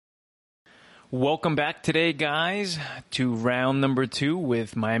Welcome back today, guys, to round number 2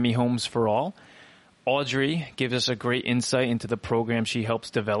 with Miami Homes for All. Audrey gives us a great insight into the program she helps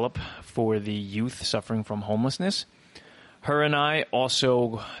develop for the youth suffering from homelessness. Her and I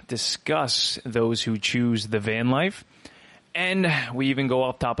also discuss those who choose the van life, and we even go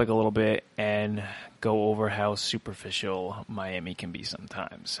off topic a little bit and go over how superficial Miami can be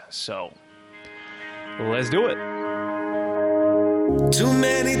sometimes. So, let's do it. Too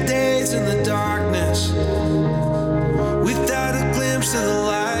many days in the darkness without a glimpse of the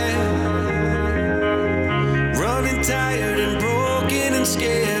light. Running tired and broken and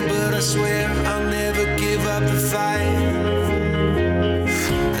scared, but I swear I'll never give up the fight.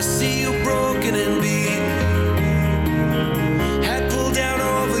 I see you broken and beat, head pulled down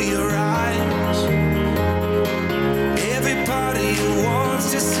over your eyes. Every part of you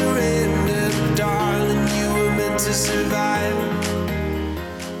wants to surrender, but darling, you were meant to survive.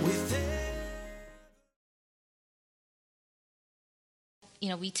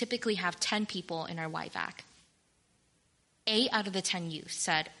 We typically have 10 people in our YVAC. 8 out of the 10 youth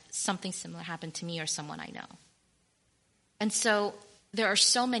said something similar happened to me or someone I know. And so there are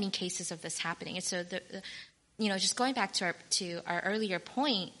so many cases of this happening. And so, just going back to our earlier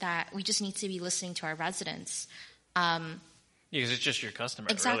point that we just need to be listening to our residents. Because it's just your customer,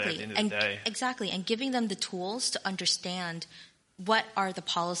 exactly. Really, at the end of the day. Exactly, and giving them the tools to understand what are the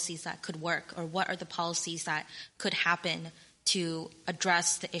policies that could work or what are the policies that could happen to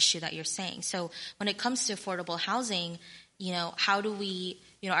address the issue that you're saying. So when it comes to affordable housing, how do we,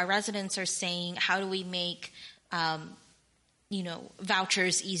 our residents are saying, how do we make,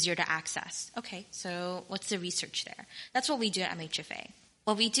 vouchers easier to access? Okay, so what's the research there? That's what we do at MHFA.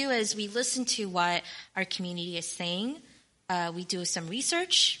 What we do is we listen to what our community is saying. We do some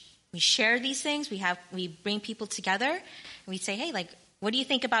research. We share these things. We bring people together and we say, hey, what do you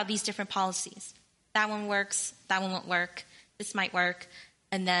think about these different policies? That one works. That one won't work. This might work,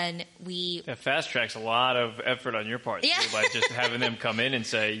 and then That fast tracks a lot of effort on your part, too, by just having them come in and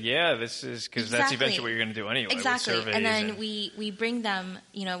say, yeah, this is, because that's eventually what you're going to do anyway. Exactly, with surveys and then we bring them,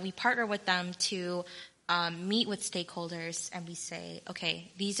 we partner with them to meet with stakeholders, and we say,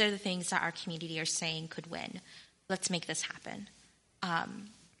 okay, these are the things that our community are saying could win. Let's make this happen. So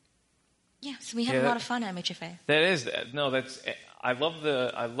we have a lot of fun at MHFA. I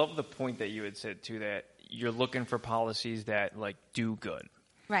love the point that you had said, too, that you're looking for policies that do good.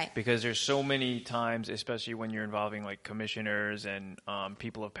 Right. Because there's so many times, especially when you're involving commissioners and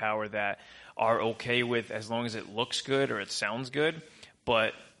people of power that are okay with as long as it looks good or it sounds good,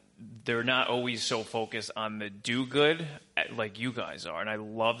 but they're not always so focused on the do good like you guys are. And I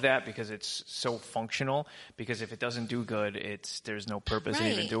love that because it's so functional, because if it doesn't do good, there's no purpose in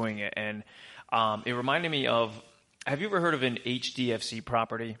even doing it. And it reminded me of, have you ever heard of an HDFC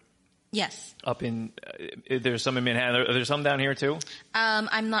property? Yes. Up in, there's some in Manhattan. Are there some down here too?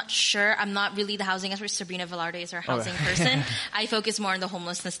 I'm not sure. I'm not really the housing expert. Sabrina Velarde is our housing person. I focus more on the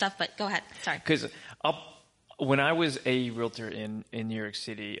homelessness stuff, but go ahead. Sorry. Because when I was a realtor in New York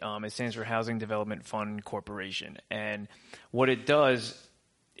City, it stands for Housing Development Fund Corporation. And what it does,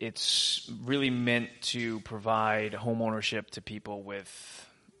 it's really meant to provide home ownership to people with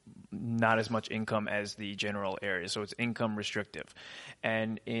not as much income as the general area. So it's income restrictive.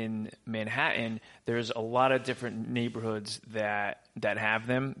 And in Manhattan, there's a lot of different neighborhoods that have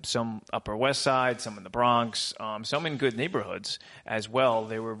them. Some Upper West Side, some in the Bronx, some in good neighborhoods as well.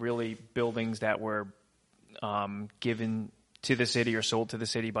 They were really buildings that were given to the city or sold to the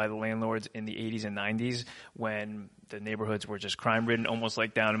city by the landlords in the 80s and 90s when the neighborhoods were just crime-ridden, almost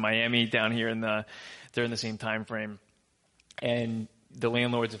like down in Miami, down here they're in the same time frame. And the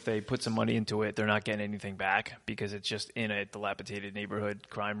landlords, if they put some money into it, they're not getting anything back because it's just in a dilapidated neighborhood,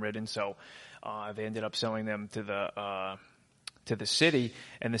 crime-ridden. So they ended up selling them to the city,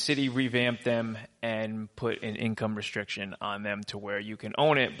 and the city revamped them and put an income restriction on them to where you can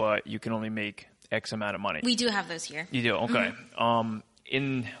own it, but you can only make X amount of money. We do have those here. You do? Okay. Mm-hmm.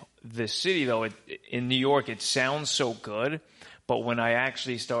 In the city, though, in New York, it sounds so good, but when I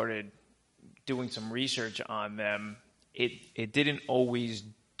actually started doing some research on them, it didn't always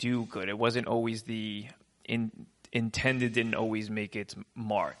do good. It wasn't always intended, didn't always make its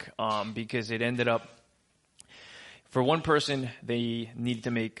mark, because it ended up, for one person, they needed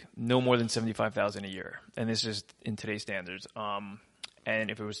to make no more than $75,000 a year, and this is in today's standards. And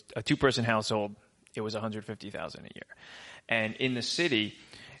if it was a 2-person household, it was $150,000 a year. And in the city,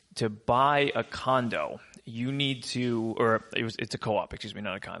 to buy a condo, you need to, or it's a co-op, excuse me,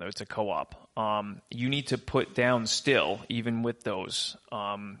 not a condo, it's a co-op. You need to put down still, even with those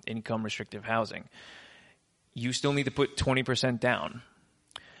income restrictive housing, you still need to put 20% down.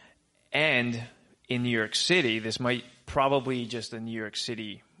 And in New York City, this might probably just a New York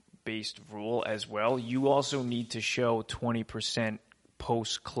City-based rule as well. You also need to show 20%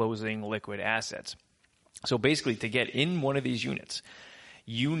 post-closing liquid assets. So basically, to get in one of these units,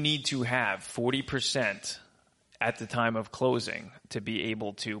 you need to have 40% at the time of closing to be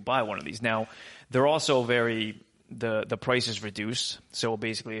able to buy one of these. Now, they're also the price is reduced. So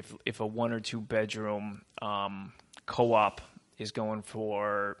basically, if a 1 or 2 bedroom co-op is going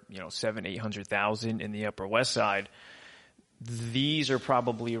for, $700,000-800,000 in the Upper West Side, these are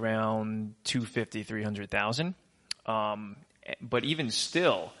probably around $250,000-300,000. But even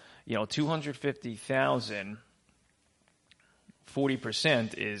still, $250,000,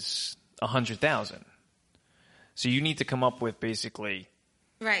 40% is $100,000. So you need to come up with basically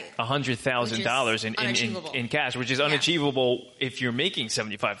right $100,000 in cash, which is unachievable if you're making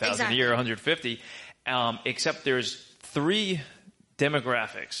 $75,000 a year, $150,000. Except there's 3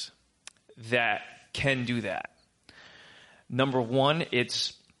 demographics that can do that. Number 1,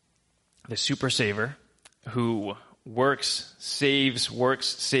 it's the super saver who works, saves,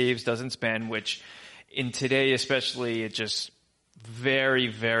 doesn't spend, which in today especially, it's just very,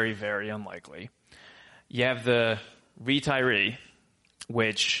 very, very unlikely. You have the retiree,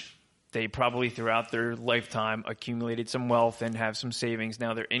 which they probably throughout their lifetime accumulated some wealth and have some savings.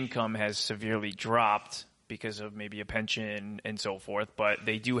 Now their income has severely dropped because of maybe a pension and so forth, but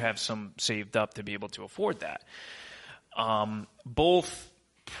they do have some saved up to be able to afford that. Both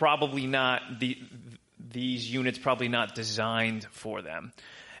probably not, these units probably not designed for them.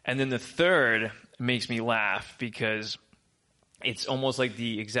 And then the third makes me laugh because it's almost like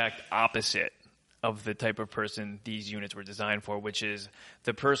the exact opposite of the type of person these units were designed for, which is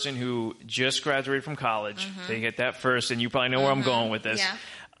the person who just graduated from college. They get that first, and you probably know where I'm going with this. Yeah.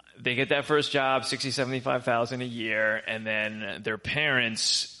 They get that first job, $60,000, $75,000 a year, and then their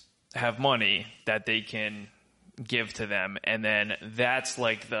parents have money that they can give to them. And then that's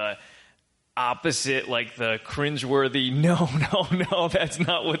like the opposite, like the cringeworthy, no, that's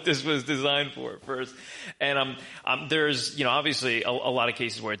not what this was designed for at first. And there's, obviously a lot of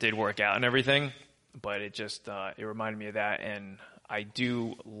cases where it did work out and everything, but it just, it reminded me of that. And I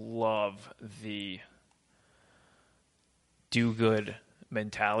do love the do-good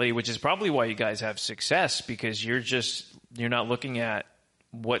mentality, which is probably why you guys have success, because you're not looking at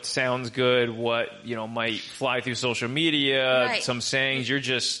what sounds good, what, might fly through social media, right. Some sayings.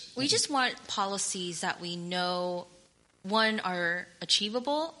 We just want policies that we know, one, are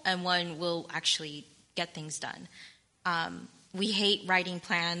achievable, and one will actually get things done. We hate writing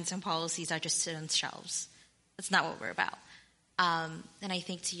plans and policies that just sit on shelves. That's not what we're about. And I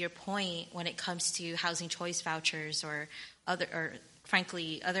think to your point, when it comes to housing choice vouchers or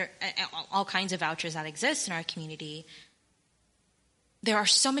frankly, all kinds of vouchers that exist in our community, there are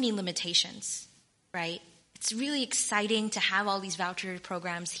so many limitations, right? It's really exciting to have all these voucher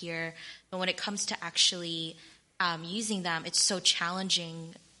programs here, but when it comes to actually using them, it's so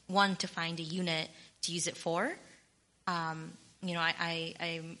challenging, one, to find a unit to use it for. One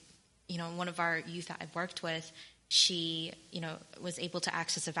of our youth that I've worked with, she, was able to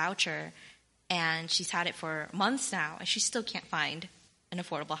access a voucher, and she's had it for months now, and she still can't find an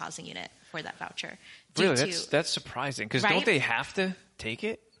affordable housing unit for that voucher. Really? That's surprising, because right? Don't they have to take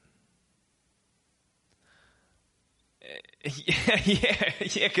it?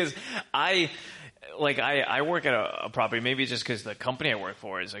 Yeah, because I work at a property, maybe just because the company I work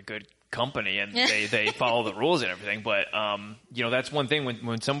for is a good company and they follow the rules and everything. But, that's one thing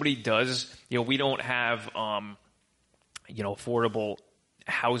when somebody does, we don't have, affordable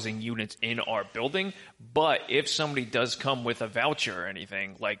housing units in our building. But if somebody does come with a voucher or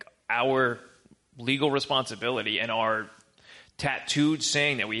anything, like our legal responsibility and our tattooed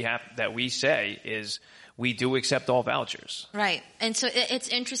saying that we say is we do accept all vouchers. Right. And so it's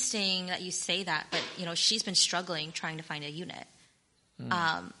interesting that you say that, but she's been struggling trying to find a unit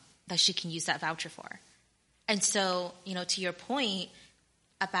that she can use that voucher for. And so, to your point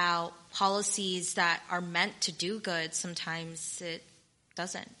about policies that are meant to do good, sometimes it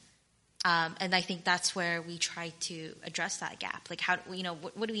doesn't. And I think that's where we try to address that gap. Like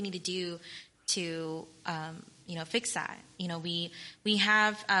what do we need to do to, fix that? We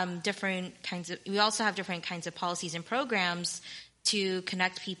have we also have different kinds of policies and programs to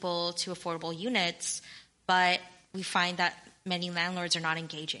connect people to affordable units, but we find that many landlords are not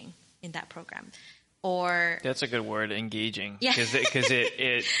engaging in that program. Or that's a good word, engaging. Yeah. Because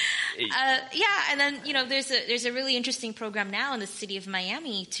it and then there's a really interesting program now in the city of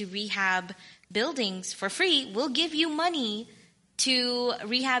Miami to rehab buildings for free. We'll give you money to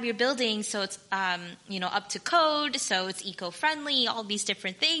rehab your building so it's, up to code, so it's eco-friendly, all these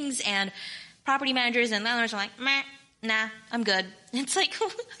different things. And property managers and landlords are like, meh, nah, I'm good. It's like,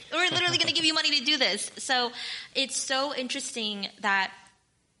 we're literally going to give you money to do this. So it's so interesting that,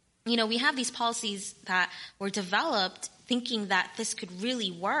 we have these policies that were developed thinking that this could really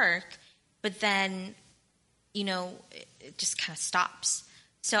work, but then, it just kind of stops.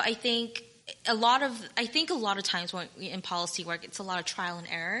 So I think a lot of times when in policy work, it's a lot of trial and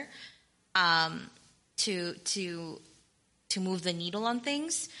error, to move the needle on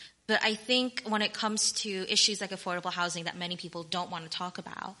things. But I think when it comes to issues like affordable housing that many people don't want to talk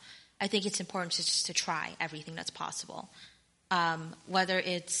about, I think it's important to try everything that's possible. Whether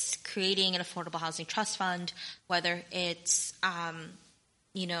it's creating an affordable housing trust fund, whether it's,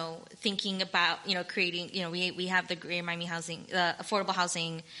 thinking about, creating, we have the Greater Miami Housing, the affordable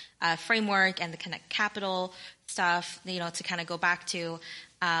housing framework and the Connect Capital stuff, to kind of go back to,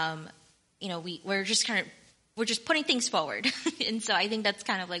 we're just putting things forward. And so I think that's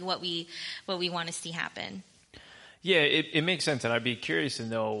kind of like what we want to see happen. Yeah, it makes sense. And I'd be curious to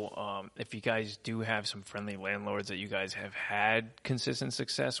know if you guys do have some friendly landlords that you guys have had consistent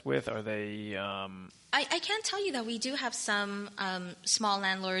success with. Are they... I can tell you that we do have some small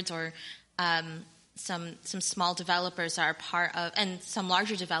landlords or some small developers are part of, and some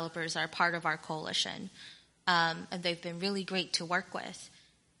larger developers are part of our coalition. And they've been really great to work with.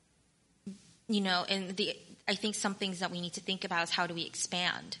 I think some things that we need to think about is how do we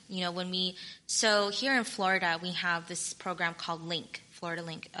expand? So here in Florida, we have this program called LINK, Florida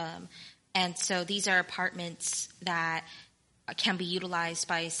LINK. And so these are apartments that can be utilized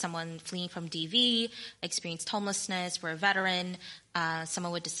by someone fleeing from DV, experienced homelessness, we're a veteran,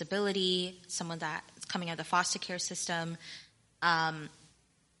 someone with disability, someone that's coming out of the foster care system.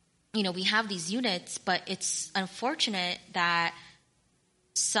 We have these units, but it's unfortunate that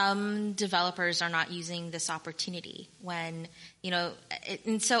some developers are not using this opportunity when,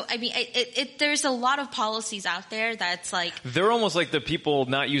 and so, I mean, there's a lot of policies out there that's like... They're almost like the people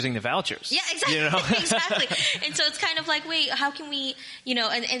not using the vouchers. Yeah, exactly. Exactly. And so it's kind of like, wait, how can we,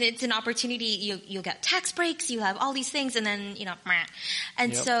 and it's an opportunity, you'll get tax breaks, you have all these things, and then, meh.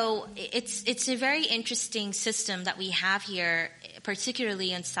 And Yep. So it's a very interesting system that we have here,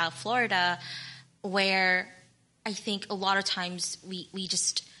 particularly in South Florida, where I think a lot of times we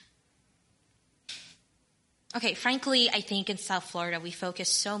just... Okay, frankly, I think in South Florida we focus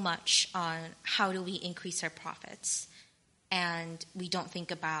so much on how do we increase our profits, and we don't think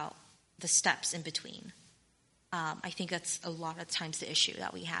about the steps in between. I think that's a lot of times the issue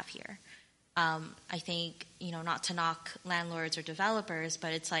that we have here. I think, not to knock landlords or developers,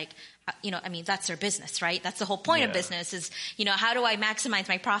 but it's like, that's their business, right? That's the whole point of business is, how do I maximize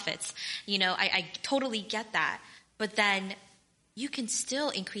my profits? I totally get that. But then you can still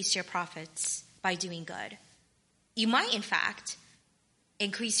increase your profits by doing good. You might, in fact,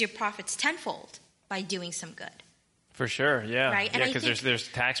 increase your profits tenfold by doing some good. For sure, yeah. Right? Yeah, because there's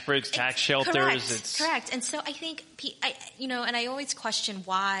tax breaks, tax shelters. Correct. And so I think, and I always question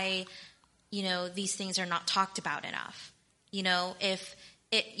why, these things are not talked about enough. If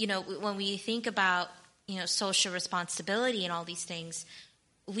when we think about, social responsibility and all these things,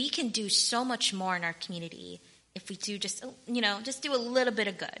 we can do so much more in our community if we do just do a little bit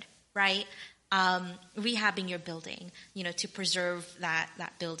of good, right? Rehabbing your building, to preserve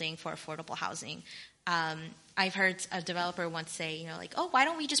that building for affordable housing. I've heard a developer once say, oh, why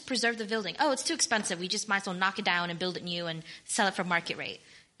don't we just preserve the building? Oh, it's too expensive. We just might as well knock it down and build it new and sell it for market rate.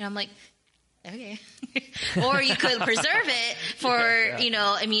 And I'm like, okay. Or you could preserve it for,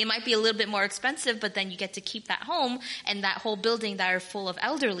 it might be a little bit more expensive, but then you get to keep that home, and that whole building that are full of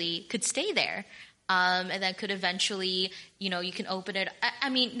elderly could stay there. And then could eventually, you can open it. I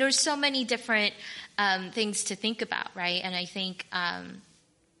mean, there's so many different things to think about, right? And I think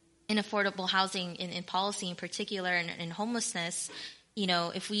in affordable housing, in policy in particular, and in homelessness,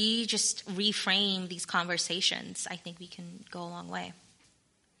 if we just reframe these conversations, I think we can go a long way.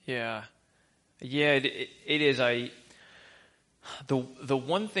 Yeah. Yeah, it is. The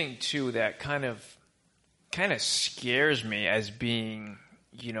one thing, too, that kind of scares me as being...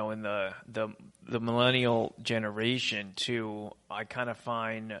 in the millennial generation too, I kind of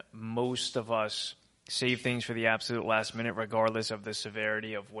find most of us save things for the absolute last minute, regardless of the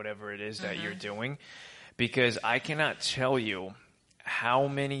severity of whatever it is that you're doing. Because I cannot tell you how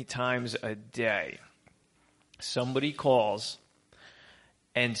many times a day somebody calls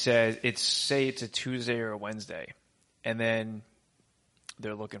and says, say it's a Tuesday or a Wednesday, and then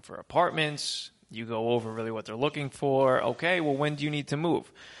they're looking for apartments. You go over really what they're looking for. Okay, well, when do you need to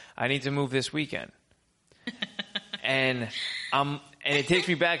move? I need to move this weekend. And it takes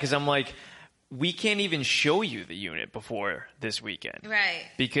me back because I'm like, we can't even show you the unit before this weekend. Right.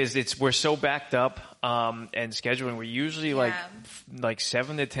 Because we're so backed up, and scheduling. We're usually like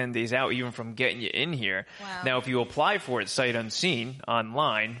 7 to 10 days out, even from getting you in here. Wow. Now, if you apply for it sight unseen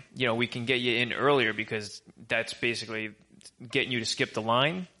online, we can get you in earlier because that's basically getting you to skip the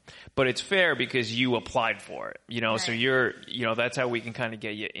line. But it's fair because you applied for it, Right. so that's how we can kind of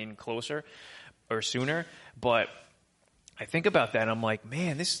get you in closer or sooner. But I think about that and I'm like,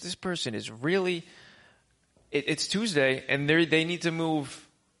 man, this person is really, it's Tuesday and they need to move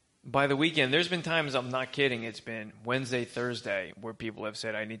by the weekend. There's been times, I'm not kidding, it's been Wednesday, Thursday where people have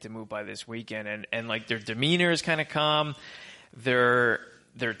said, I need to move by this weekend. And like their demeanor is kind of calm. Their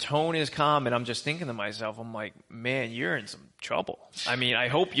tone is calm. And I'm just thinking to myself, I'm like, man, you're in some trouble. I mean, I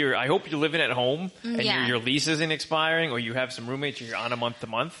hope you're living at home and your lease isn't expiring, or you have some roommates and you're on a month to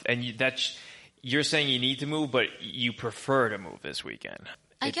month, and you're saying you need to move, but you prefer to move this weekend.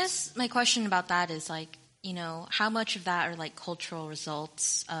 I guess my question about that is like, how much of that are like cultural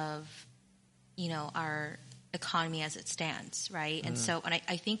results of, our economy as it stands, right? And so when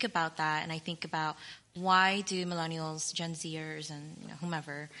I think about that, and I think about why do millennials, Gen Zers, and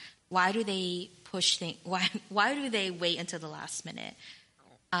whomever, why do they push things? Why do they wait until the last minute?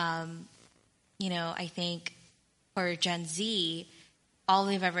 I think for Gen Z, all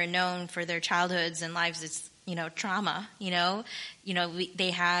they've ever known for their childhoods and lives is trauma. They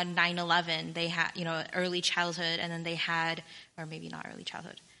had 9/11, they had early childhood, and then they had, or maybe not early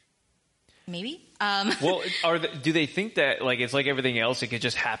childhood. Maybe. Well, do they think that like it's like everything else? It could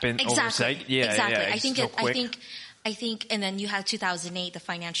just happen oversight. Yeah, exactly. Yeah, I think, and then you had 2008, the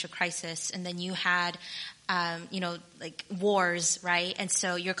financial crisis, and then you had, like wars, right? And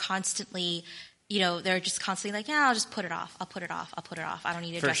so you're constantly, they're just constantly like, yeah, I'll just put it off. I'll put it off. I don't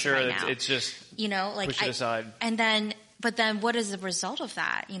need to address it right now. It's just like push it aside. And then, but then, what is the result of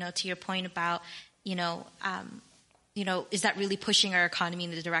that? To your point about, is that really pushing our economy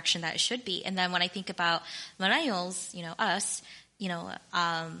in the direction that it should be? And then when I think about millennials, us,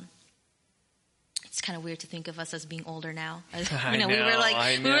 it's kind of weird to think of us as being older now. We were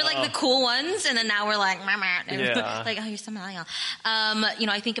like the cool ones, and then now we're like, yeah. like, oh, you're so millennial.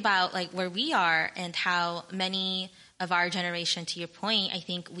 I think about like where we are and how many of our generation, to your point, I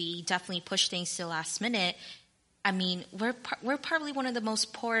think we definitely push things to the last minute. I mean, we're probably one of the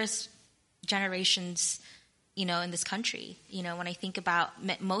most poorest generations, in this country. When I think about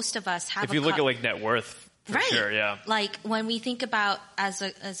most of us have. If you look at like net worth. For right. Sure, yeah. Like when we think about as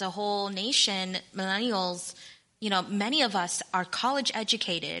a whole nation, millennials, many of us are college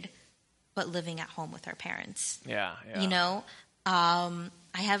educated, but living at home with our parents. Yeah.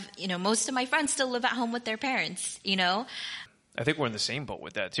 I have, most of my friends still live at home with their parents, I think we're in the same boat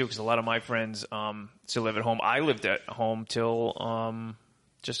with that too, because a lot of my friends still live at home. I lived at home till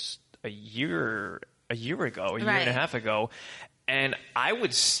just a year ago, a year and a half ago. And I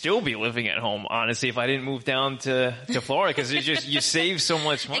would still be living at home, honestly, if I didn't move down to Florida, because you save so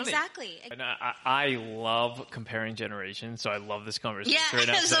much money. Exactly. And I love comparing generations, so I love this conversation right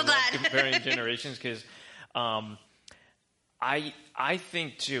now. I'm so glad. I love comparing generations because I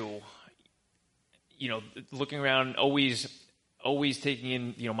think too, looking around, always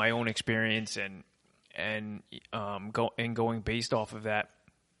taking in my own experience and going based off of that.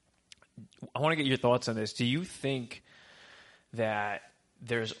 I want to get your thoughts on this. Do you think that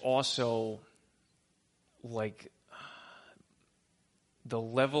there's also like the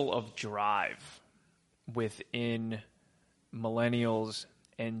level of drive within millennials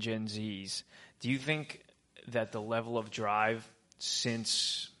and Gen Zs? Do you think that the level of drive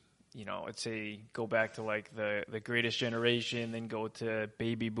since, let's say go back to like the greatest generation, then go to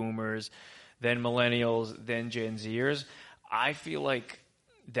baby boomers, then millennials, then Gen Zers, I feel like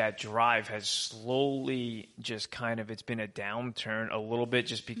that drive has slowly just kind of, it's been a downturn a little bit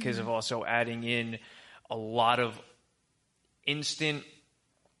just because of also adding in a lot of instant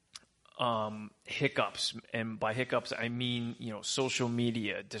hiccups. And by hiccups, I mean, social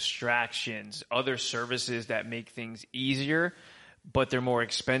media, distractions, other services that make things easier, but they're more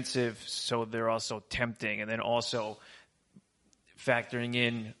expensive. So they're also tempting. And then also factoring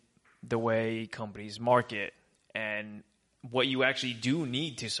in the way companies market and what you actually do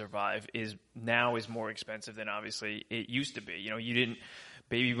need to survive is more expensive than obviously it used to be. You didn't,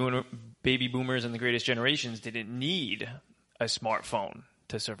 baby boomers and the greatest generations didn't need a smartphone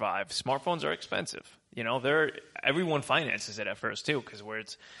to survive. Smartphones are expensive. Everyone finances it at first too, because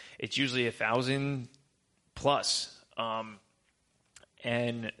it's usually $1,000 plus.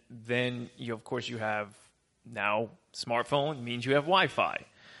 And then of course you have now smartphone means you have Wi-Fi.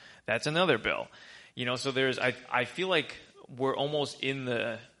 That's another bill. So I feel like we're almost in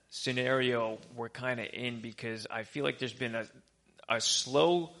the scenario we're kind of in, because I feel like there's been a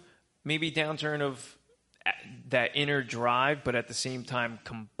slow maybe downturn of that inner drive, but at the same time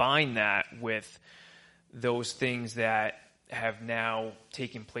combine that with those things that have now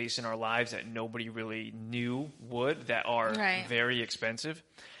taken place in our lives that nobody really knew would, that are very expensive.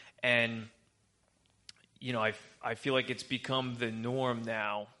 And, I feel like it's become the norm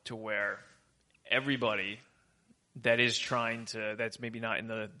now to where everybody that is that's maybe not in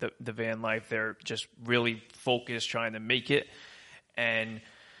the van life, they're just really focused trying to make it, and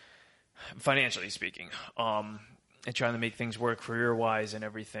financially speaking, and trying to make things work career-wise and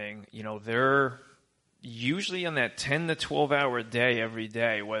everything. They're usually on that 10 to 12 hour day every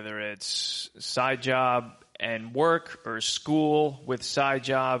day, whether it's side job and work, or school with side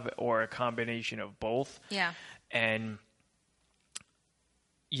job, or a combination of both. Yeah. And,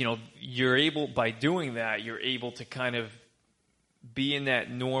 by doing that, you're able to kind of be in that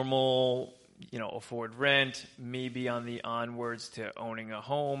normal, afford rent, maybe on the onwards to owning a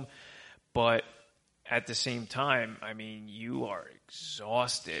home. But at the same time, you are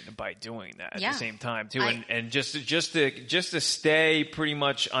exhausted by doing that at the same time too. And just to stay pretty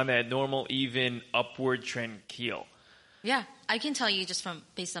much on that normal, even upward trend keel. Yeah. I can tell you just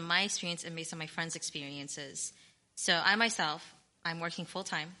based on my experience and based on my friends' experiences. So I myself, I'm working full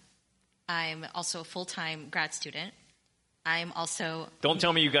time. I'm also a full-time grad student. I'm also... Don't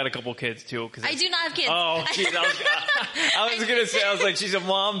tell me you got a couple kids, too. I do not have kids. Oh, geez, I was going to say, I was like, she's a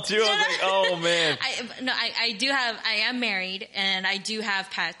mom, too. I was like, oh, man. I am married, and I do have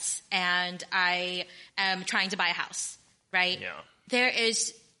pets, and I am trying to buy a house, right? Yeah.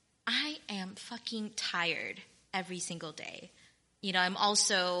 I am fucking tired every single day. I'm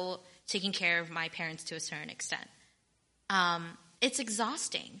also taking care of my parents to a certain extent. It's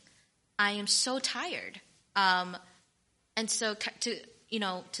exhausting. I am so tired. And so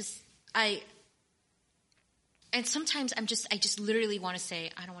and sometimes I just literally want to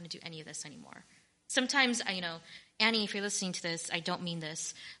say, I don't want to do any of this anymore. Sometimes, Annie, if you're listening to this, I don't mean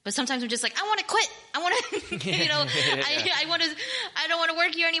this, but sometimes I'm just like, I want to quit. I want to, I don't want to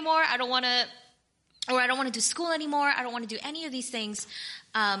work here anymore. I don't want to do school anymore. I don't want to do any of these things.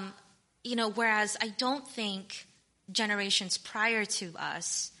 Whereas I don't think generations prior to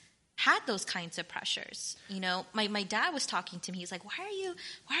us had those kinds of pressures. My dad was talking to me. He's like, why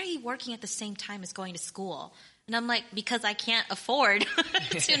are you working at the same time as going to school? And I'm like, because I can't afford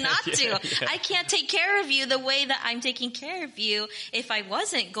to not to. Yeah. I can't take care of you the way that I'm taking care of you if I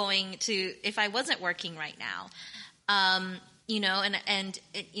wasn't working right now.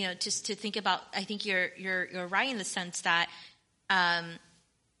 Just to think about, I think you're right in the sense that,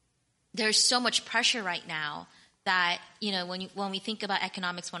 there's so much pressure right now that, when we think about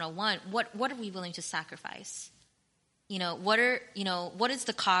economics 101, what are we willing to sacrifice? What is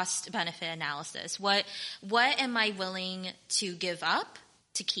the cost benefit analysis? What am I willing to give up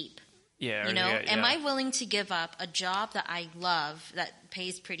to keep? Yeah. Am I willing to give up a job that I love that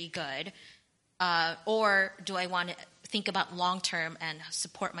pays pretty good? Or do I want to think about long term and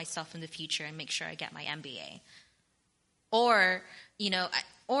support myself in the future and make sure I get my MBA? Or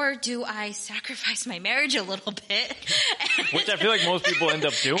do I sacrifice my marriage a little bit? Which I feel like most people end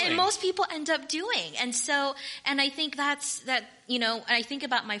up doing. And most people end up doing. And I think and I think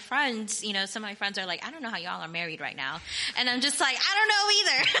about my friends, some of my friends are like, I don't know how y'all are married right now. And I'm just like, I don't know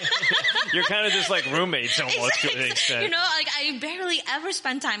either. You're kind of just like roommates almost to an extent. I barely ever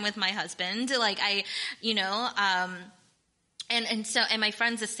spend time with my husband. And my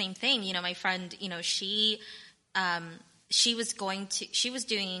friend's the same thing. My friend, she's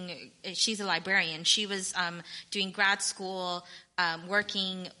a librarian. She was doing grad school,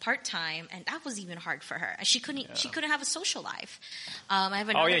 working part-time, and that was even hard for her. She couldn't have a social life. And you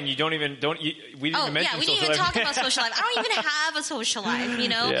we didn't even mention we didn't even talk about social life. I don't even have a social life,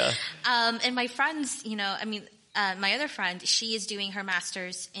 Yeah. And my friends, my other friend, she is doing her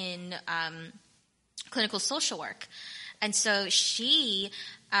master's in clinical social work. And so she,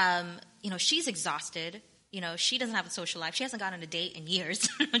 she's exhausted. She doesn't have a social life. She hasn't gone on a date in years.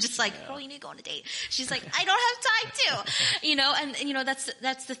 I'm just like, girl, you need to go on a date. She's like, I don't have time to, and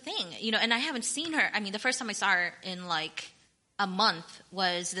that's the thing, and I haven't seen her. The first time I saw her in like a month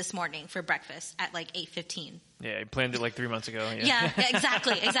was this morning for breakfast at like 8:15. Yeah, I planned it like 3 months ago. Yeah,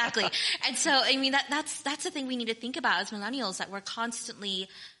 exactly. And so, that's the thing we need to think about as millennials, that we're constantly,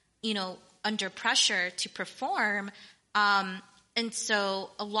 under pressure to perform. And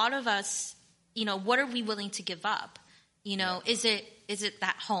so a lot of us, what are we willing to give up? Is it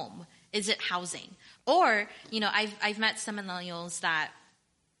that home? Is it housing? Or, I've met some millennials that,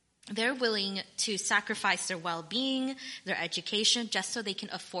 they're willing to sacrifice their well-being, their education, just so they can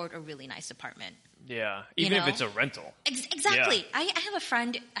afford a really nice apartment. Yeah, even if it's a rental. Exactly. Yeah. I had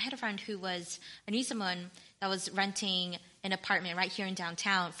a friend who I knew someone that was renting an apartment right here in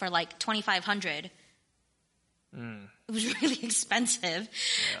downtown for like $2,500. It was really expensive.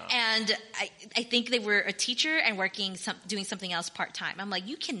 Yeah. And I think they were a teacher and doing something else part-time. I'm like,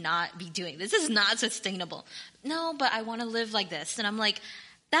 you cannot be doing this. This is not sustainable. No, but I want to live like this. And I'm like,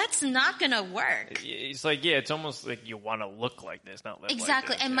 that's not going to work. It's like, yeah, it's almost like you want to look like this, not live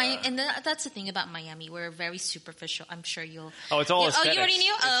exactly. like this. And that's the thing about Miami. We're very superficial. I'm sure you'll... Oh, it's all aesthetics. Oh, you already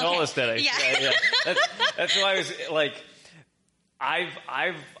knew? It's all aesthetics. Yeah. That's why I was like...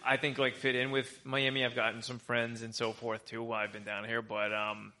 I think like fit in with Miami. I've gotten some friends and so forth too while I've been down here. But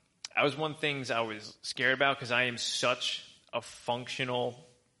that was one things I was scared about because I am such a functional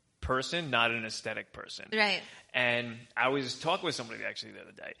person, not an aesthetic person. Right. And I was talking with somebody actually the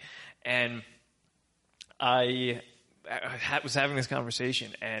other day, and I was having this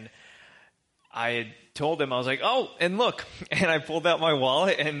conversation, and I had told them, I was like, oh, and look, and I pulled out my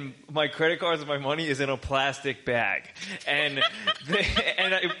wallet, and my credit cards and my money is in a plastic bag. And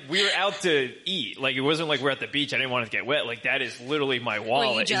we were out to eat. Like, it wasn't like we're at the beach. I didn't want it to get wet. Like, that is literally my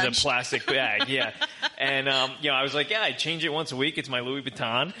wallet is a plastic bag. Yeah. And, I was like, yeah, I change it once a week. It's my Louis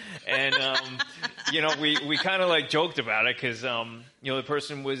Vuitton. And, we kind of like joked about it because, the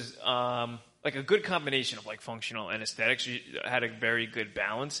person was, like a good combination of like functional and aesthetics. She had a very good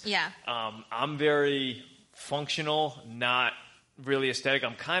balance. Yeah. I'm very functional, not really aesthetic.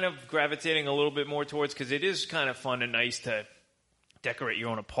 I'm kind of gravitating a little bit more towards, because it is kind of fun and nice to decorate your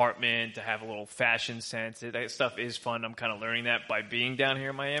own apartment, to have a little fashion sense. That stuff is fun. I'm kind of learning that by being down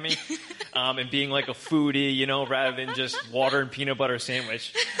here in Miami, and being like a foodie, rather than just water and peanut butter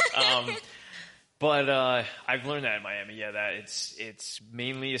sandwich. But I've learned that in Miami, that it's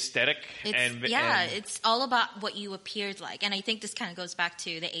mainly aesthetic. It's all about what you appeared like. And I think this kind of goes back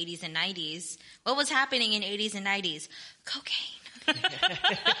to the 80s and 90s. What was happening in 80s and 90s? Cocaine.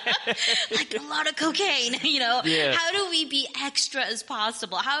 Like a lot of cocaine, Yeah. How do we be extra as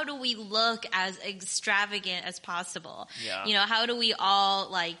possible? How do we look as extravagant as possible? Yeah. How do we all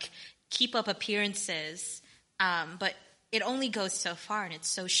like keep up appearances? But it only goes so far, and it's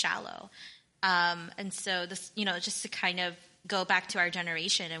so shallow. And so this, just to kind of go back to our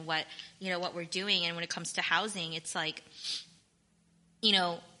generation and what we're doing. And when it comes to housing, it's like,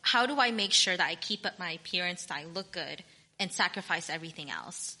 how do I make sure that I keep up my appearance, that I look good, and sacrifice everything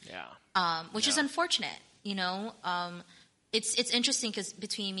else? Yeah. Which is unfortunate, it's interesting because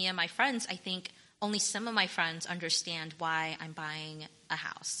between me and my friends, I think only some of my friends understand why I'm buying a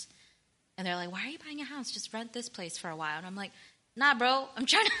house. And they're like, why are you buying a house? Just rent this place for a while. And I'm like, nah, bro, I'm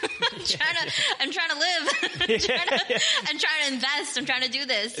trying to live. I'm trying to invest. I'm trying to do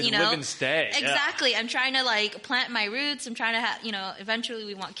this, Live and stay. Exactly. Yeah. I'm trying to like plant my roots. I'm trying to have, eventually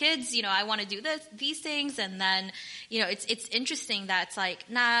we want kids, I want to do these things. And then, it's interesting that it's like,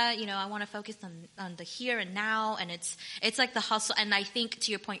 nah, I want to focus on the here and now. And it's like the hustle. And I think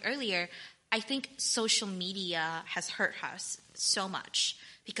to your point earlier, I think social media has hurt us so much,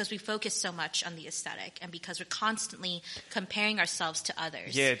 because we focus so much on the aesthetic, and because we're constantly comparing ourselves to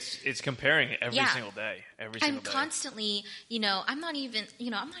others. Yeah, it's comparing it every single day. I'm constantly, I'm not even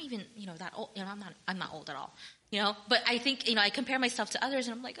that old. I'm not old at all. But I think, I compare myself to others,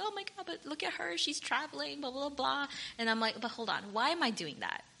 and I'm like, oh my God, but look at her, she's traveling, blah, blah, blah. And I'm like, but hold on, why am I doing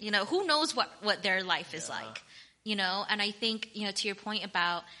that? Who knows what their life is like, And I think, to your point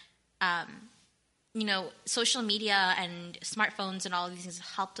about, social media and smartphones and all of these things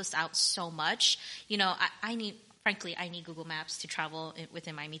helped us out so much. I need Google Maps to travel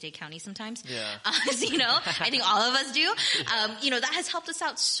within Miami-Dade County sometimes. Yeah. I think all of us do. That has helped us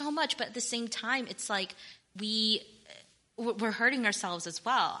out so much. But at the same time, it's like we're hurting ourselves as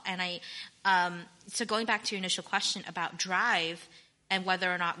well. And so going back to your initial question about drive and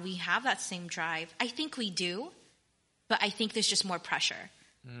whether or not we have that same drive, I think we do. But I think there's just more pressure.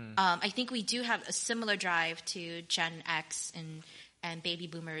 I think we do have a similar drive to Gen X and baby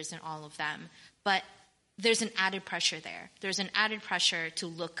boomers and all of them, but there's an added pressure there. There's an added pressure to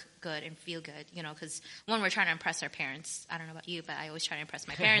look good and feel good, because one, we're trying to impress our parents. I don't know about you, but I always try to impress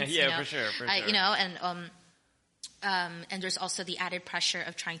my parents. Yeah, for sure. And there's also the added pressure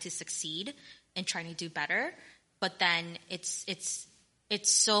of trying to succeed and trying to do better, but then it's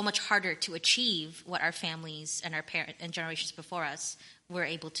so much harder to achieve what our families and our parents and generations before us were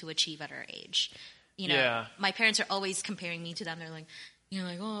able to achieve at our age. My parents are always comparing me to them. They're like, you know,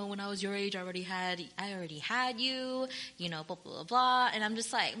 like, oh, when I was your age, I already had you, you know, blah, blah, blah, blah. And I'm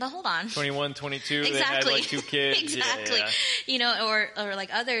just like, but hold on. 21, 22, Exactly. they had like 2 kids. Exactly. Yeah. You know, or like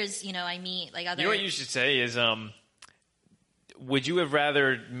others, you know, I meet like other. You know what you should say is, would you have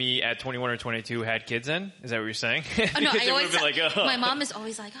rather me at 21 or 22 had kids then? Is that what you're saying? Oh, no, I always, like, oh. My mom is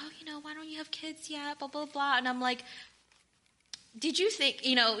always like, oh, you know, why don't you have kids yet? Blah, blah, blah. And I'm like, did you think,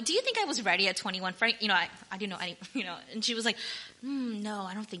 you know, do you think I was ready at 21? You know, I didn't know any, you know, and she was like, no,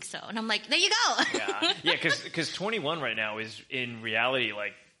 I don't think so. And I'm like, there you go. Yeah, because 21 right now is in reality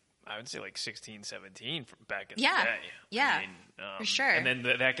like, I would say like 16, 17 from back in the day. Yeah, I mean, for sure. And then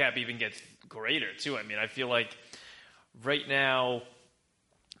that gap even gets greater too. I mean, I feel like right now,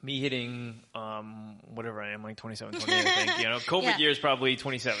 me hitting whatever I am, like 27, 28, I think. You know, COVID year is probably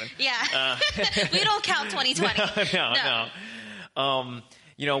 27. Yeah. We don't count 2020. No.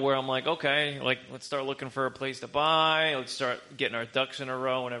 You know, where I'm like, okay, like let's start looking for a place to buy. Let's start getting our ducks in a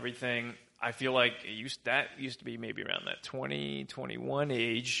row and everything. I feel like that used to be maybe around that 20, 21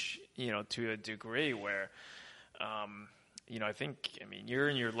 age, you know, to a degree where, you know, I mean, you're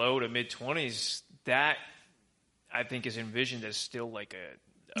in your low to mid 20s. That I think is envisioned as still like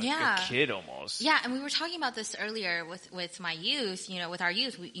a kid almost. Yeah, and we were talking about this earlier with my youth, you know, with our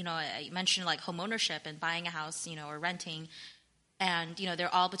youth. You know, I mentioned like home ownership and buying a house, you know, or renting. And, you know,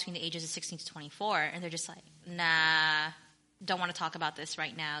 they're all between the ages of 16 to 24. And they're just like, nah, don't want to talk about this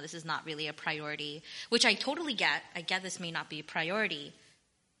right now. This is not really a priority, which I totally get. I get this may not be a priority.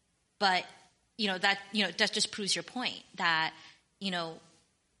 But, you know, that just proves your point that, you know,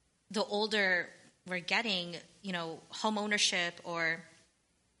 the older we're getting, you know, home ownership or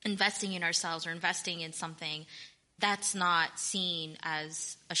investing in ourselves or investing in something, that's not seen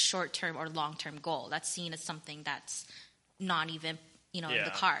as a short-term or long-term goal. That's seen as something that's not even, you know, in the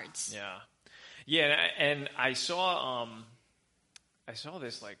cards. Yeah, and I saw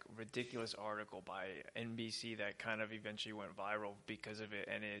this like ridiculous article by NBC that kind of eventually went viral because of it,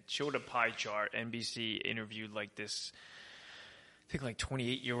 and it showed a pie chart. NBC interviewed like this, I think like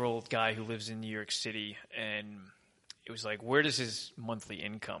 28-year-old guy who lives in New York City, and it was like, where does his monthly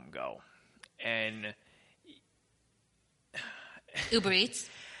income go? And Uber Eats.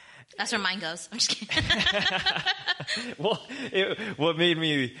 That's where mine goes. I'm just kidding. Well, what made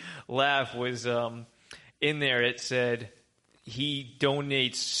me laugh was in there it said he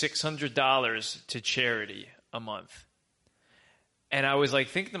donates $600 to charity a month. And I was like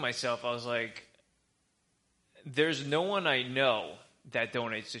thinking to myself, I was like, there's no one I know that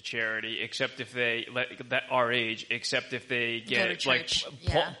donates to charity except if they that our age, except if they get like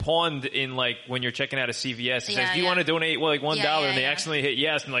pawned in like when you're checking out a CVS. It says, "Do you want to donate like $1?" And they accidentally hit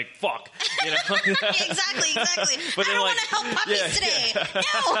yes, and like fuck, you know. Exactly. But I don't want to help puppies today.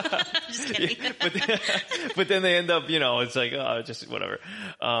 No, just kidding. But then they end up, you know, it's like just whatever.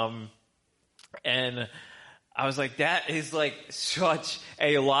 And I was like, that is like such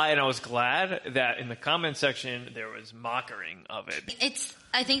a lie, and I was glad that in the comment section there was mocking of it.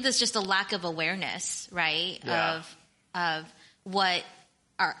 I think there's just a lack of awareness, right? Yeah. Of what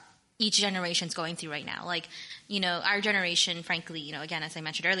each generation's going through right now. Like, you know, our generation, frankly, you know, again, as I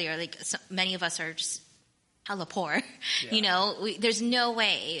mentioned earlier, like many of us are just hella poor. Yeah. You know, there's no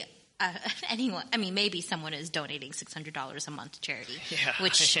way. Anyone, I mean, maybe someone is donating $600 a month to charity,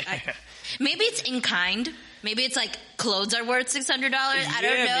 which maybe it's in kind. Maybe it's like clothes are worth $600. I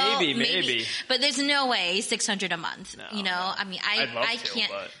don't know. Maybe. But there's no way $600 a month. No, you know, I mean, I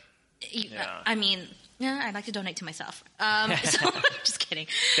can't. Yeah. I mean, I'd like to donate to myself. So just kidding.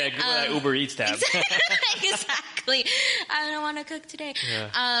 Uber Eats tab. Exactly. I don't want to cook today.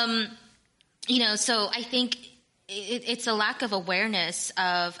 Yeah. You know, so I think. It's a lack of awareness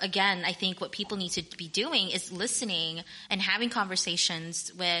of, again, I think what people need to be doing is listening and having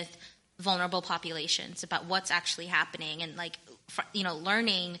conversations with vulnerable populations about what's actually happening and, like, you know,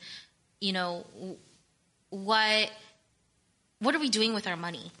 learning, you know, what are we doing with our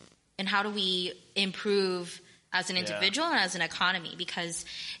money and how do we improve as an individual and as an economy? Because,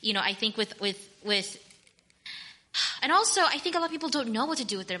 you know, I think with and also, I think a lot of people don't know what to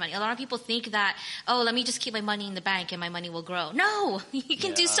do with their money. A lot of people think that, oh, let me just keep my money in the bank and my money will grow. No, you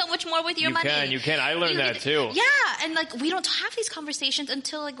can do so much more with your money. You can. I learned that too. Yeah, and like we don't have these conversations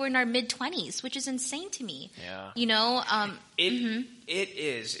until like we're in our mid-20s, which is insane to me. Yeah. You know? It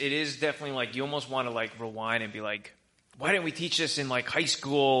is definitely like you almost want to like rewind and be like, why didn't we teach this in like high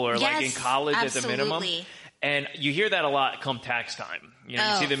school or like in college at the minimum? And you hear that a lot come tax time. You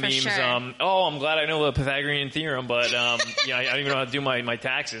know, you see the memes, sure. I'm glad I know the Pythagorean theorem, but, I don't even know how to do my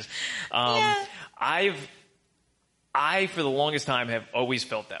taxes. I've I, for the longest time, have always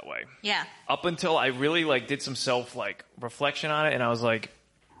felt that way. Yeah. Up until I really did some reflection on it, and I was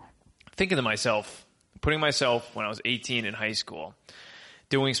thinking to myself, putting myself when I was 18 in high school,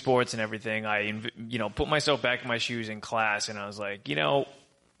 doing sports and everything. I put myself back in my shoes in class, and I was like,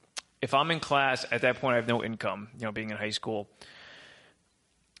 if I'm in class at that point, I have no income. Being in high school,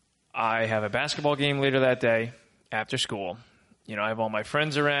 I have a basketball game later that day after school. I have all my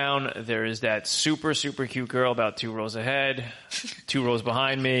friends around. There is that super, super cute girl about 2 rows ahead, 2 rows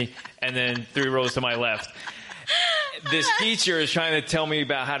behind me, and then 3 rows to my left. This teacher is trying to tell me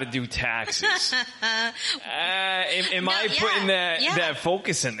about how to do taxes. Am I putting that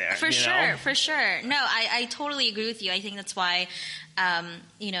focus in there? For sure. No, I totally agree with you. I think that's why,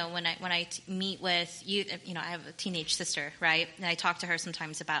 when I meet with you, I have a teenage sister, right? And I talk to her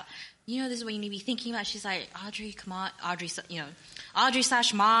sometimes about, this is what you need to be thinking about. She's like, Audrey, come on, Audrey/mom,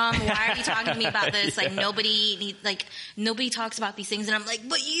 why are you talking to me about this? Nobody talks about these things. And I'm like,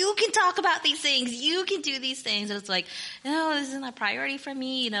 but you can talk about these things. You can do these things. And it's like, no, this isn't a priority for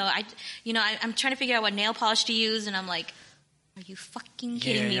me. I'm trying to figure out what nail polish to use. And I'm like, are you fucking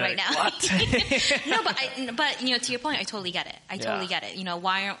kidding me right now? What? No, but to your point, I totally get it. I totally get it.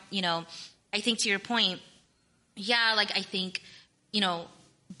 Why aren't, I think to your point, I think,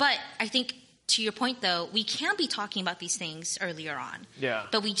 but I think to your point though, we can be talking about these things earlier on. Yeah.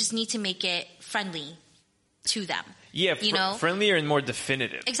 But we just need to make it friendly to them. Yeah, friendlier and more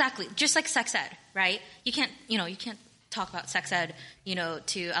definitive. Exactly. Just like sex ed, right? You can't talk about sex ed,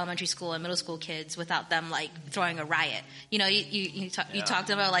 to elementary school and middle school kids without them throwing a riot. You talked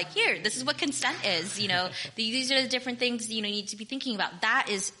about here, this is what consent is. These are the different things you need to be thinking about. That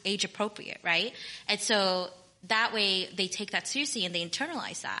is age appropriate, right? And so that way they take that seriously and they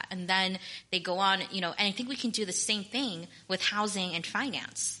internalize that, and then they go on. And I think we can do the same thing with housing and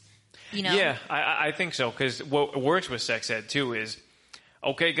finance. Yeah, I think so, because what works with sex ed too is,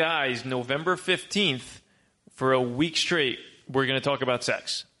 okay, guys, November 15th. For a week straight, we're going to talk about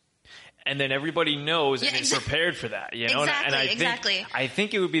sex. And then everybody knows and is prepared for that, Exactly. I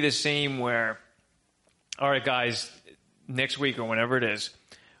think it would be the same where, all right, guys, next week or whenever it is,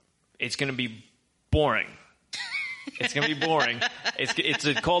 it's going to be boring. It's going to be boring.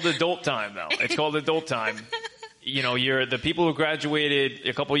 It's called adult time, though. It's called adult time. You're the people who graduated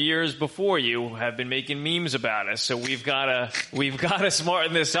a couple years before you have been making memes about us. So we've got to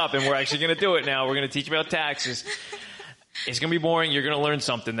smarten this up, and we're actually going to do it now. We're going to teach about taxes. It's going to be boring. You're going to learn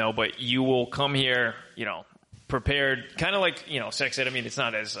something though, but you will come here, prepared, kind of like, sex ed. I mean, it's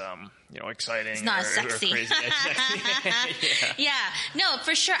not as, exciting. It's not sexy. Or crazy. Sexy. Yeah. No,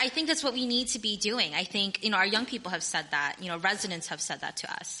 for sure. I think that's what we need to be doing. I think, our young people have said that, residents have said that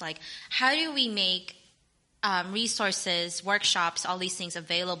to us. How do we make resources, workshops, all these things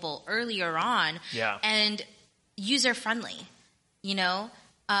available earlier on, and user friendly.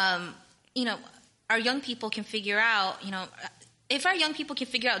 Our young people can figure out. If our young people can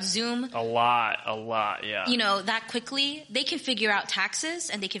figure out Zoom a lot, yeah. That quickly, they can figure out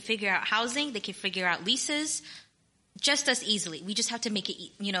taxes and they can figure out housing. They can figure out leases just as easily. We just have to make it,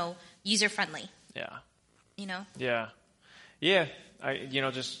 user friendly. Yeah. Yeah. Yeah.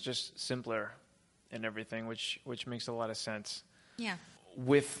 Just simpler. And everything, which makes a lot of sense. Yeah.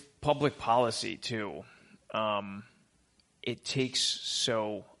 With public policy too, it takes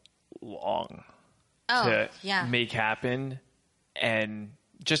so long to make happen, and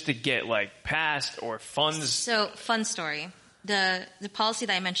just to get passed or funds. So, fun story: the policy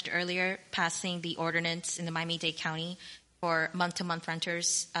that I mentioned earlier, passing the ordinance in the Miami-Dade County for month-to-month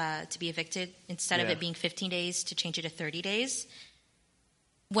renters to be evicted instead of it being 15 days to change it to 30 days.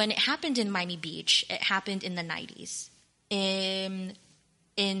 When it happened in Miami Beach, it happened in the 90s. In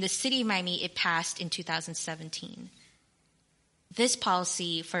the city of Miami, it passed in 2017. This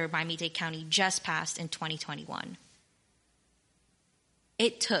policy for Miami-Dade County just passed in 2021.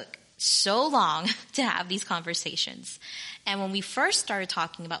 It took so long to have these conversations. And when we first started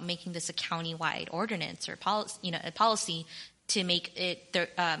talking about making this a county-wide ordinance or a policy to make it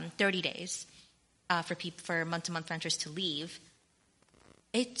 30 days for month-to-month renters to leave,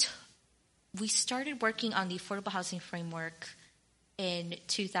 we started working on the affordable housing framework in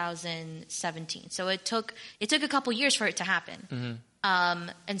 2017. So it took a couple years for it to happen. Mm-hmm.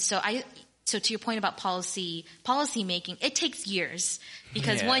 And so to your point about policy making, it takes years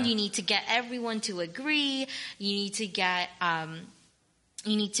because one, you need to get everyone to agree. You need to get,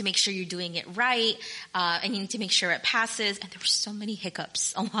 you need to make sure you're doing it right, and you need to make sure it passes. And there were so many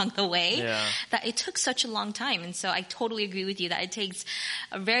hiccups along the way that it took such a long time. And so I totally agree with you that it takes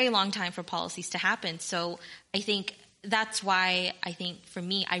a very long time for policies to happen. So I think that's why I think for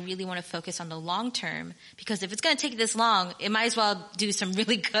me, I really want to focus on the long term, because if it's going to take this long, it might as well do some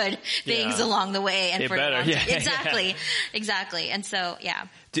really good things along the way. And it better, yeah. Exactly. Exactly. And so, yeah.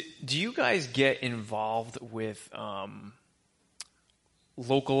 Do you guys get involved with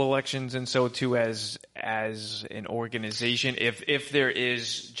local elections and so too as an organization? If there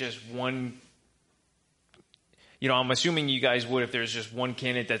is just one, I'm assuming you guys would if there's just one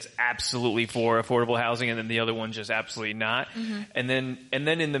candidate that's absolutely for affordable housing and then the other one just absolutely not. Mm-hmm. And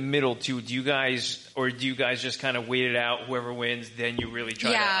then in the middle too, do you guys just kind of wait it out, whoever wins, then you really try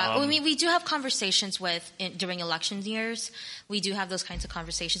to... Yeah, I mean, we do have conversations during election years. We do have those kinds of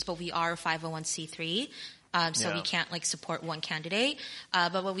conversations, but we are a 501c3. So we can't support one candidate.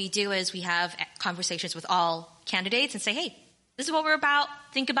 But what we do is we have conversations with all candidates and say, hey, this is what we're about.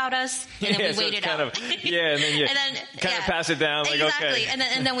 Think about us. And then we wait it out. And then you kind of pass it down. Exactly. Okay.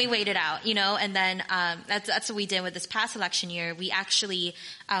 And then we wait it out, And then, that's what we did with this past election year. We actually,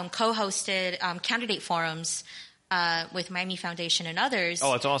 co-hosted, candidate forums, with Miami Foundation and others.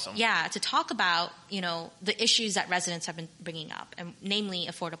 Oh, that's awesome. Yeah. To talk about, the issues that residents have been bringing up, and namely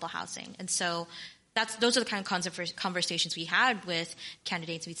affordable housing. And so, those are the kind of conversations we had with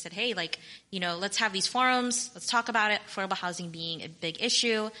candidates. We said, hey, let's have these forums. Let's talk about it. Affordable housing being a big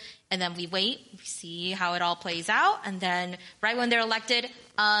issue. And then we wait, we see how it all plays out. And then right when they're elected,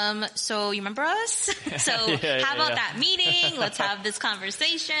 so you remember us? So how about that meeting? Let's have this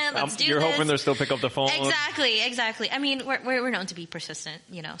conversation. Let's do this. You're hoping they'll still pick up the phone? Exactly. I mean, we're known to be persistent,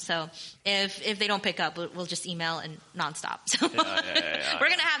 So if they don't pick up, we'll just email and nonstop. So we're going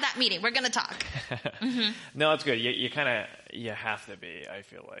to have that meeting. We're going to talk. Mm-hmm. No, it's good. You have to be, I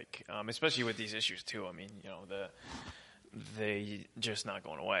feel like, especially with these issues too. I mean, they just not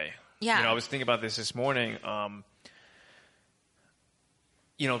going away. Yeah. I was thinking about this morning.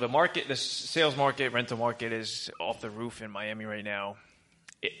 The market, the sales market, rental market is off the roof in Miami right now.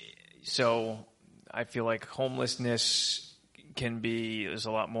 So I feel like homelessness is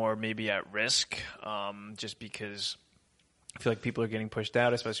a lot more maybe at risk, just because I feel like people are getting pushed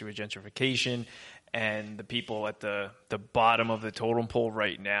out, especially with gentrification, and the people at the bottom of the totem pole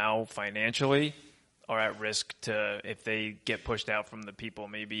right now financially are at risk if they get pushed out from the people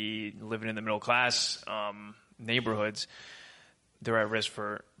maybe living in the middle class neighborhoods, they're at risk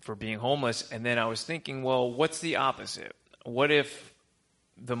for being homeless. And then I was thinking, well, what's the opposite? What if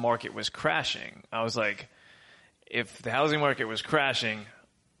the market was crashing? I was like, if the housing market was crashing,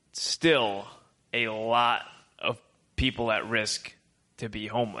 still a lot of people at risk to be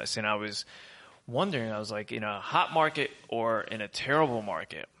homeless. And I was wondering, in a hot market or in a terrible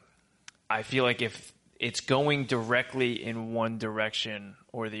market, I feel like if it's going directly in one direction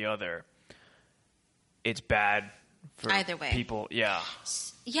or the other, it's bad for either way. People. Yeah.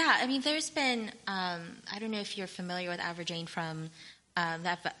 Yeah. I mean, there's been, I don't know if you're familiar with Avril Jane from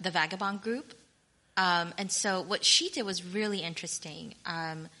the Vagabond Group. And so what she did was really interesting.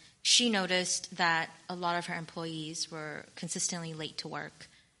 She noticed that a lot of her employees were consistently late to work.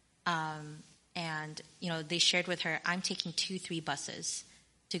 And, they shared with her, I'm taking 2-3 buses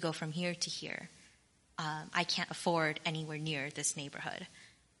to go from here to here. I can't afford anywhere near this neighborhood.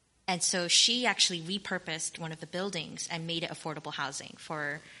 And so she actually repurposed one of the buildings and made it affordable housing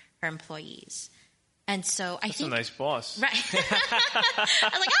for her employees. And so I think... That's a nice boss. Right. I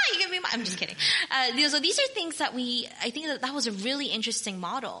was like, you give me I'm just kidding. So these are things that I think that was a really interesting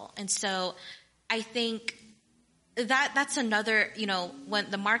model. And so I think that's another, when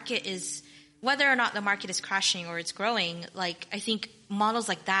the market is, whether or not the market is crashing or it's growing, I think models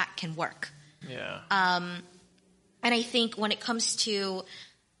like that can work. Yeah. And I think when it comes to,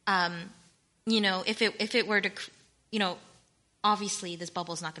 if it were to, obviously this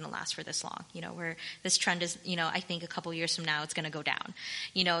bubble is not going to last for this long, where this trend is, I think a couple years from now it's going to go down,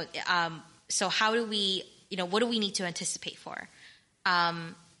 so how do we, what do we need to anticipate for?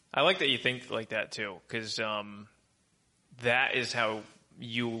 I like that you think like that too, because that is how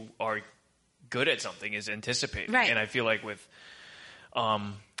you are good at something, is anticipating. Right. And I feel like with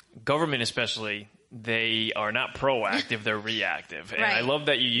government especially, they are not proactive, they're reactive. And right. I love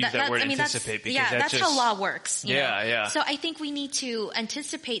that you use that word anticipate, because that's how law works. Yeah. So I think we need to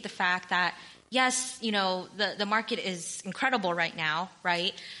anticipate the fact that, yes, the market is incredible right now,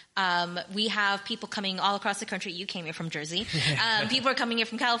 right? We have people coming all across the country. You came here from Jersey. People are coming here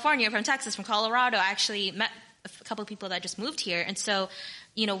from California, from Texas, from Colorado. I actually met a couple of people that just moved here. And so,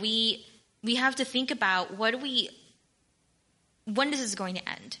 we have to think about when this is going to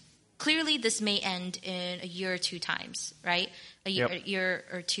end. Clearly, this may end in a year or two times, right? A year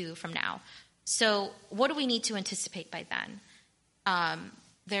or two from now. So what do we need to anticipate by then?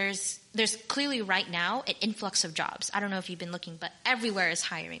 there's clearly right now an influx of jobs. I don't know if you've been looking, but everywhere is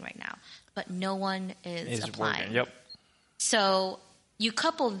hiring right now, but no one is applying. Working. Yep. So you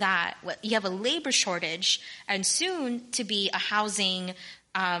couple that with, you have a labor shortage and soon to be a housing,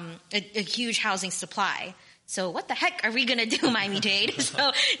 a huge housing supply. So what the heck are we going to do, Miami-Dade?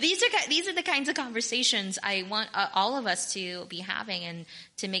 So these are the kinds of conversations I want all of us to be having, and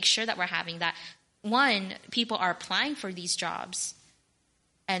to make sure that we're having that. One, people are applying for these jobs,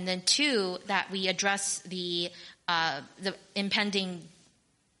 and then two, that we address the impending,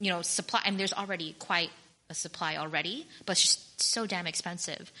 supply. I mean, there's already quite a supply already, but it's just so damn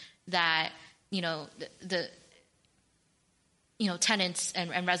expensive that the tenants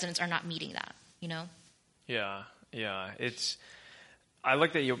and residents are not meeting that. Yeah. I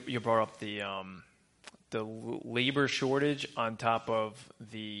like that you brought up the labor shortage on top of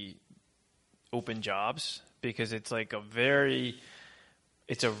the open jobs, because it's like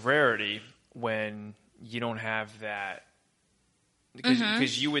it's a rarity when you don't have that,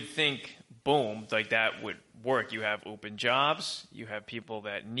 because you would think, boom, like that would work. You have open jobs, you have people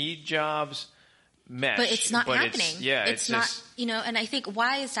that need jobs. Mesh, but it's not happening. It's not, just, and I think,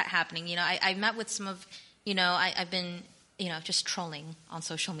 why is that happening? I met with some of, I've been, just trolling on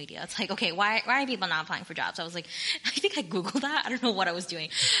social media. It's like, okay, why are people not applying for jobs? I was like, I think I Googled that. I don't know what I was doing.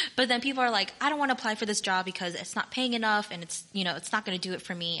 But then people are like, I don't want to apply for this job because it's not paying enough, and it's, it's not going to do it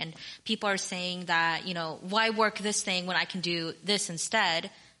for me. And people are saying that, why work this thing when I can do this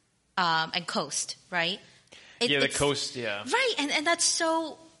instead, and coast, right? The coast, yeah. Right. And that's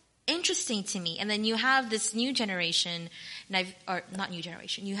so interesting to me. And then you have this new generation, not new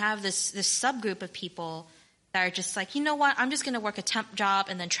generation, you have this subgroup of people that are just like, you know what, I'm just going to work a temp job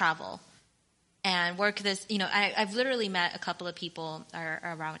and then travel and work this, I've literally met a couple of people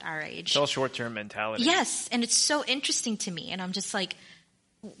are around our age. It's all short-term mentality. Yes. And it's so interesting to me. And I'm just like,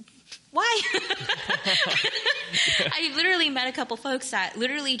 why? I literally met a couple folks that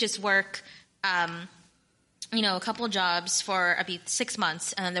literally just work, a couple of jobs for about 6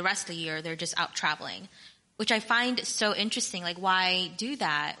 months, and then the rest of the year they're just out traveling, which I find so interesting. Like, why do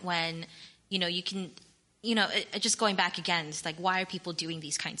that when, you can, just going back again, it's like, why are people doing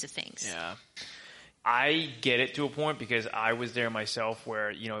these kinds of things? Yeah. I get it to a point, because I was there myself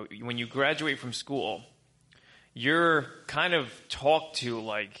where, when you graduate from school, you're kind of talked to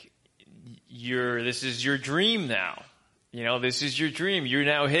like this is your dream now. This is your dream. You're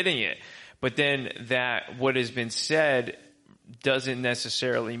now hitting it. But then what has been said doesn't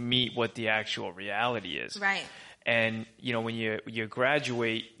necessarily meet what the actual reality is. Right. And, when you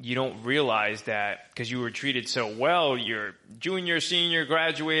graduate, you don't realize that, because you were treated so well, you're junior, senior,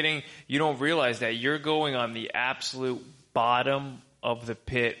 graduating, you don't realize that you're going on the absolute bottom of the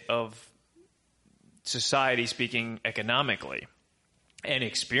pit of society, speaking economically and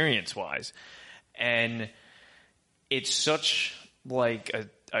experience-wise. And it's such like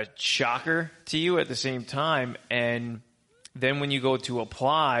a shocker to you at the same time. And then when you go to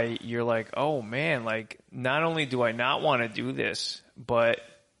apply, you're like, oh man, like, not only do I not want to do this, but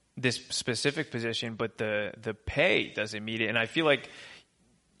this specific position, but the pay doesn't meet it. And I feel like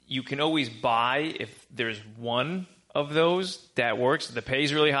you can always buy if there's one of those that works. The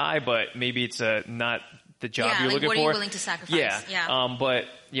pay's really high, but maybe it's not the job you're looking for. What are you willing to sacrifice? Yeah. But,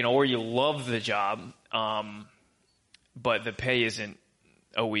 or you love the job, but the pay isn't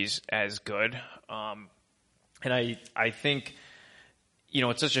always as good. And I think,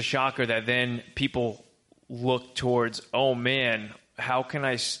 it's such a shocker that then people look towards, oh man, how can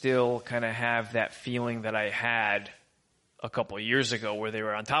I still kind of have that feeling that I had a couple of years ago, where they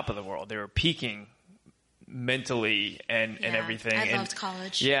were on top of the world. They were peaking mentally and everything. I loved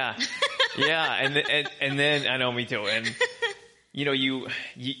college. Yeah. Yeah. And then I know, me too. And, you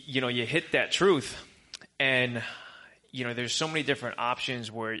hit that truth, and, there's so many different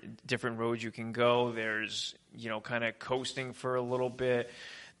options, where different roads you can go. There's, kind of coasting for a little bit.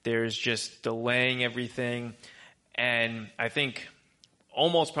 There's just delaying everything. And I think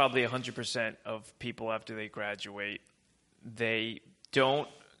almost probably 100% of people after they graduate, they don't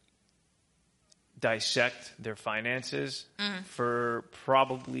dissect their finances for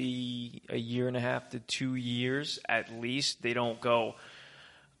probably 1.5 to 2 years at least. They don't go,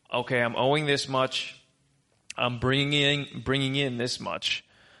 okay, I'm owing this much. I'm bringing in this much.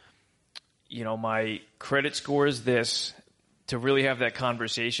 My credit score is this, to really have that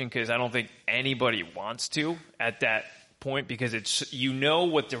conversation, because I don't think anybody wants to at that point, because it's,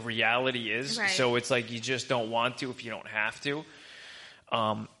 what the reality is. Right. So it's like, you just don't want to if you don't have to.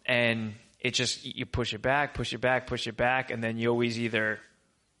 And it just, you push it back, and then you always eventually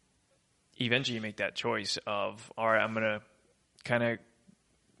you make that choice of, all right, I'm going to kind of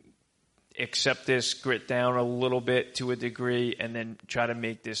accept this, grit down a little bit to a degree, and then try to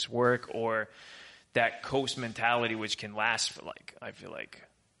make this work, or that coast mentality, which can last for I feel like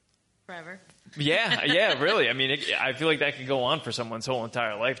forever. Yeah, really. I mean, I feel like that could go on for someone's whole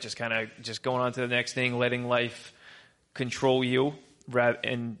entire life, just going on to the next thing, letting life control you,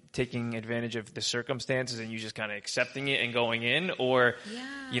 and taking advantage of the circumstances, and you just kind of accepting it and going in, or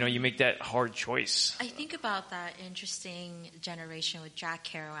you make that hard choice. I think about that interesting generation with Jack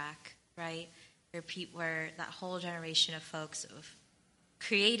Kerouac, right? Where that whole generation of folks, of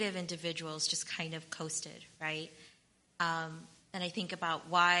creative individuals, just kind of coasted, right? And I think about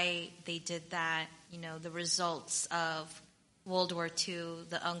why they did that, the results of World War II,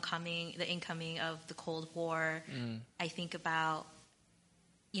 the incoming of the Cold War. I think about,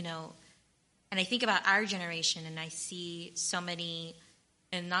 and I think about our generation, and I see so many,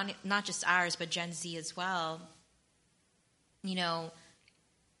 and not just ours, but Gen Z as well,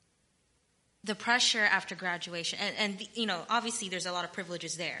 the pressure after graduation, and obviously there's a lot of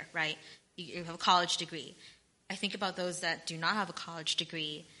privileges there, right? You have a college degree. I think about those that do not have a college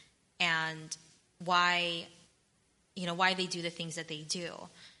degree, and why they do the things that they do.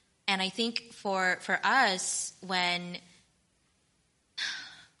 And I think for us, when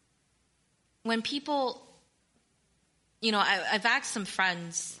people, I've asked some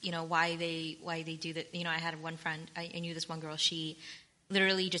friends, why they do that. I had one friend, I knew this one girl, she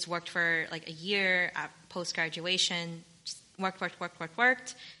literally just worked for like a year post-graduation,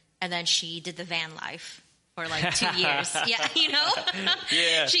 worked, and then she did the van life for like 2 years. Yeah,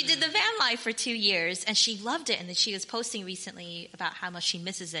 Yeah. She did the van life for 2 years, and she loved it. And then she was posting recently about how much she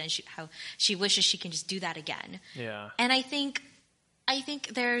misses it, and how she wishes she can just do that again. Yeah. And I think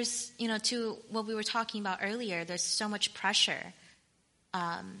there's, to what we were talking about earlier, there's so much pressure,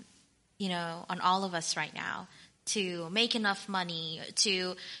 on all of us right now to make enough money,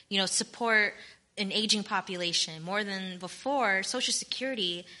 to, support an aging population more than before. Social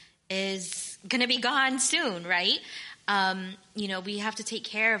Security is going to be gone soon, right? We have to take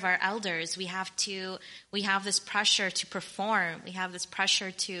care of our elders. We have this pressure to perform. We have this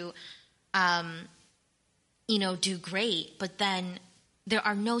pressure to, do great. But then there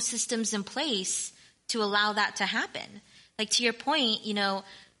are no systems in place to allow that to happen. Like, to your point,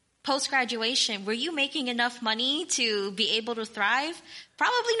 post-graduation, were you making enough money to be able to thrive?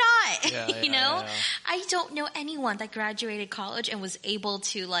 Probably not. Yeah. I don't know anyone that graduated college and was able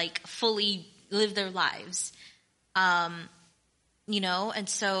to fully live their lives. And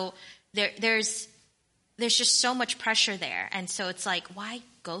so there's just so much pressure there. And so it's like, why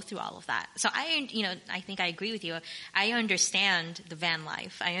go through all of that? So I think I agree with you. I understand the van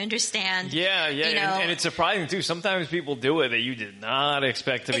life. I understand. Yeah. And it's surprising too. Sometimes people do it that you did not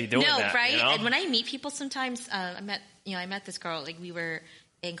expect to be doing that. Right? And when I meet people sometimes, I met this girl, we were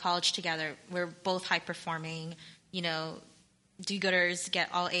in college together. We're both high performing, do-gooders, get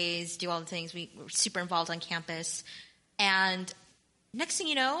all A's, do all the things. We were super involved on campus. And next thing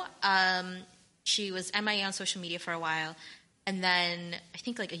you know, she was MIA on social media for a while. And then I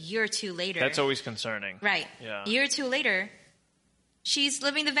think a year or two later. That's always concerning. Right. Yeah. A year or two later, she's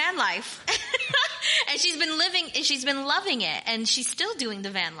living the van life. And she's been loving it. And she's still doing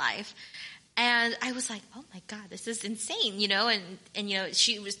the van life. And I was like, oh my God, this is insane, and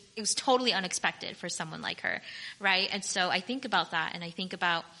it was totally unexpected for someone like her. Right. And so I think about that, and I think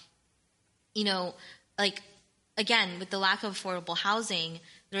about, again, with the lack of affordable housing,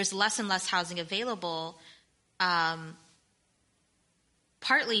 there's less and less housing available.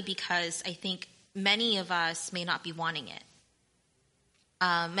 Partly because I think many of us may not be wanting it.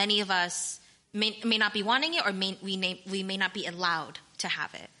 Many of us may not be wanting it, or we may not be allowed to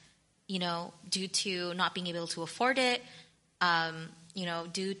have it, due to not being able to afford it,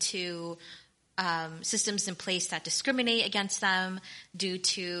 due to systems in place that discriminate against them, due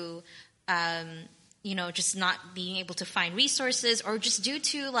to just not being able to find resources, or just due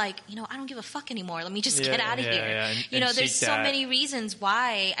to I don't give a fuck anymore. Let me just get out of here. Yeah. There's so many reasons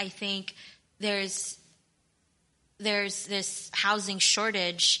why I think there's this housing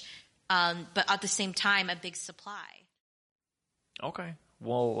shortage, but at the same time, a big supply. Okay.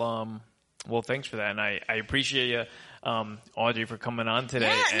 Well, thanks for that. And I appreciate you, Audrey, for coming on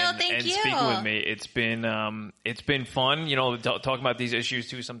today and speaking with me. It's been fun. Talking about these issues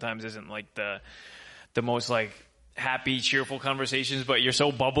too sometimes isn't the most happy, cheerful conversations, but you're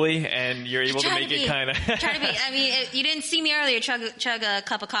so bubbly and you're able to make it kind of. Try to be. I mean, you didn't see me earlier chug a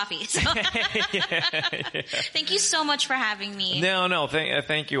cup of coffee. So. yeah. Thank you so much for having me. No.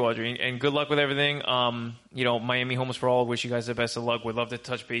 Thank you, Audrey, and good luck with everything. Miami Homeless for All. Wish you guys the best of luck. We'd love to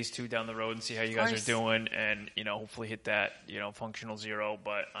touch base too down the road and see how you guys are doing, and hopefully hit that functional zero.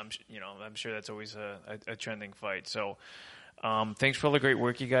 But I'm sure that's always a trending fight. So. Thanks for all the great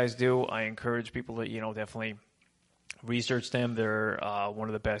work you guys do. I encourage people to, definitely research them. They're one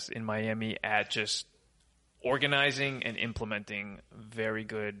of the best in Miami at just organizing and implementing very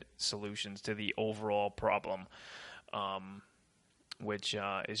good solutions to the overall problem, which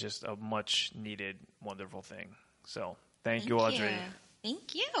is just a much needed, wonderful thing. So thank you, Audrey.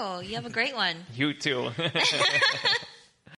 Thank you. You have a great one. You too.